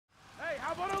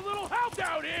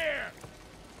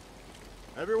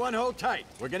Everyone hold tight.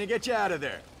 We're gonna get you out of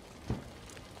there.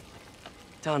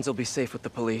 Don's will be safe with the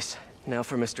police. Now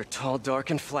for Mr. Tall, Dark,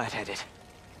 and Flat-Headed.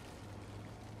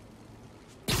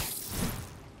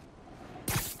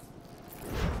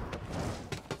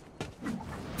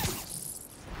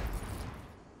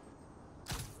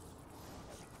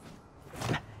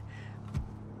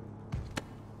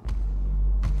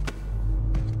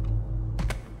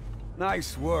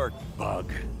 Nice work,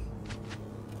 Bug.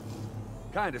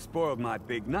 Kinda spoiled my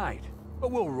big night,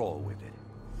 but we'll roll with it.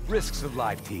 Risks of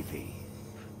live TV.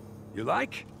 You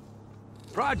like?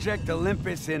 Project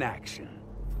Olympus in action.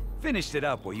 Finished it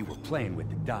up while you were playing with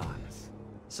the Dons.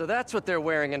 So that's what they're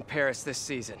wearing in Paris this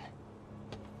season.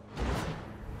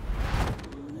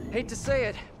 Hate to say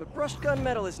it, but brushed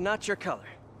gunmetal is not your color.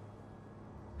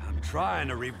 I'm trying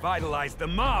to revitalize the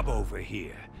mob over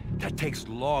here. That takes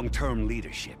long-term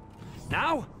leadership.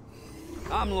 Now,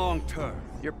 I'm long-term.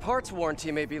 Your parts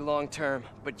warranty may be long-term,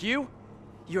 but you're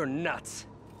nuts.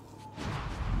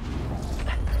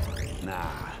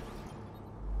 Nah.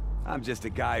 I'm just a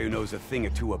guy who knows a thing or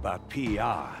two about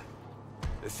PR.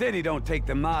 The city don't take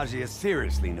the Maggia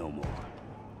seriously no more.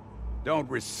 Don't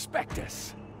respect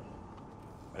us.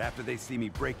 But after they see me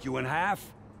break you in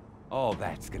half, all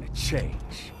that's gonna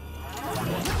change.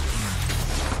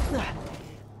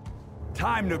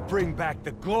 Time to bring back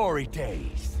the glory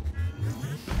days.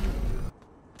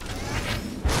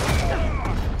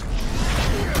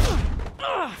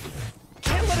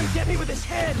 Can't let him get me with his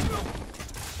head!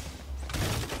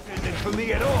 Isn't for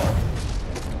me at all.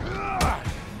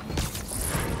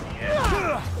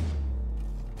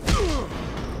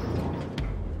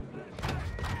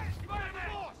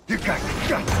 You got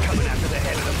guts coming after the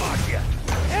head of the Mafia.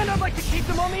 And I'd like to keep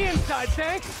them on the inside,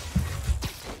 thanks!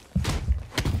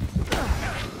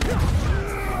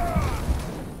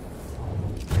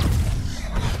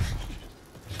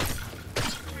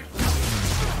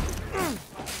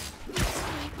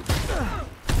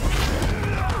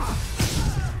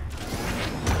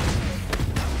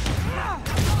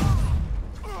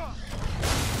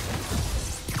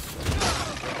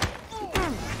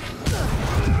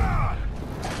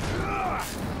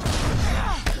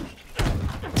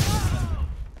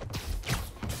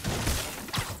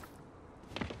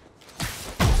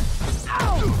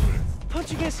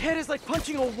 Punching his head is like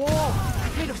punching a wall,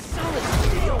 made of solid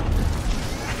steel.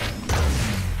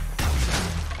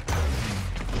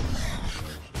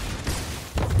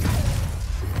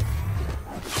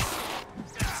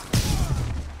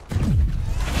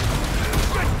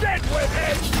 You're dead,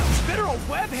 webhead! Literal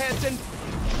webheads and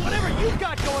whatever you've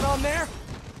got going on there.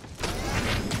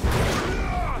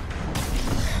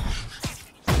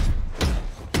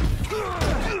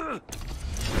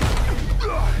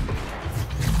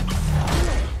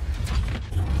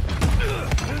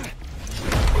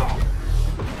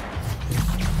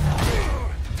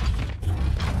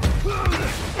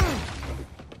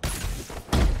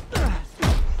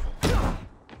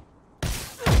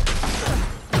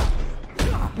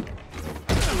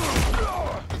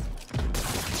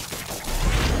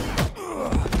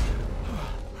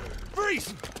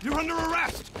 You're under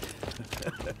arrest!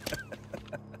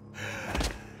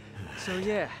 So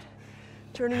yeah,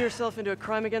 turning yourself into a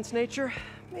crime against nature,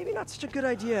 maybe not such a good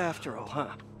idea after all, huh?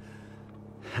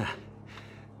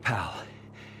 Pal,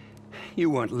 you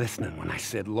weren't listening when I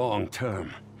said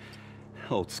long-term.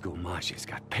 Old-school Maggia's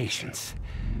got patience.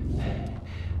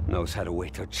 Knows how to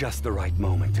wait till just the right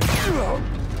moment to...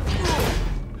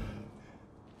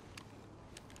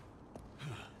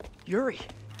 Yuri!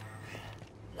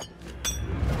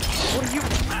 What are you...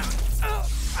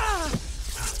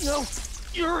 No!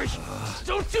 Yuri!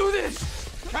 Don't do this!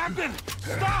 Captain!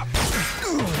 Stop!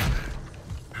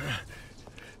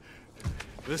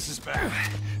 This is bad.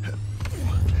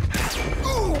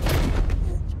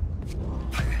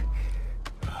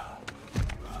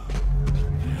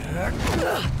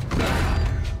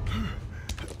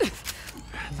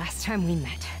 Last time we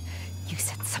met, you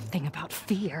said something about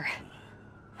fear.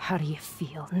 How do you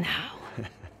feel now?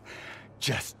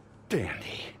 Just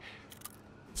dandy.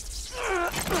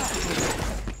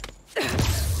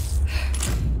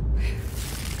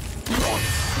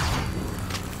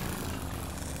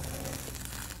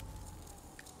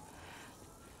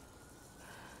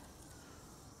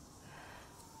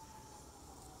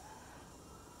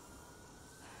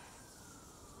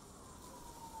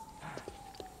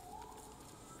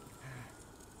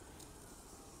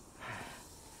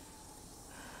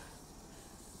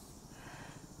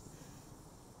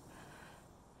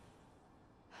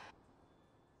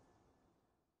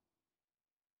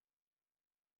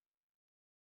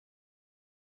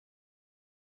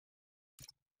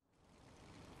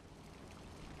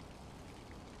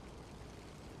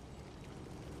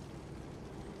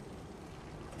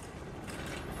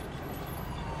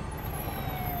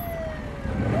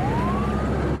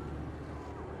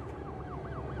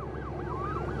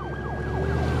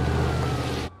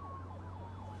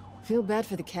 feel bad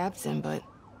for the captain, but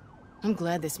I'm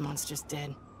glad this monster's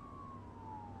dead.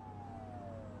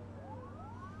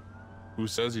 Who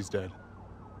says he's dead?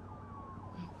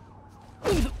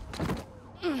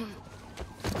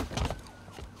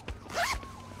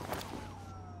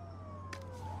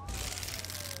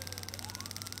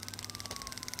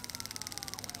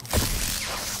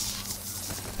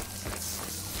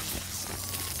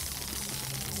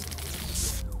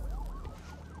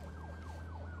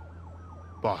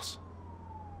 Boss,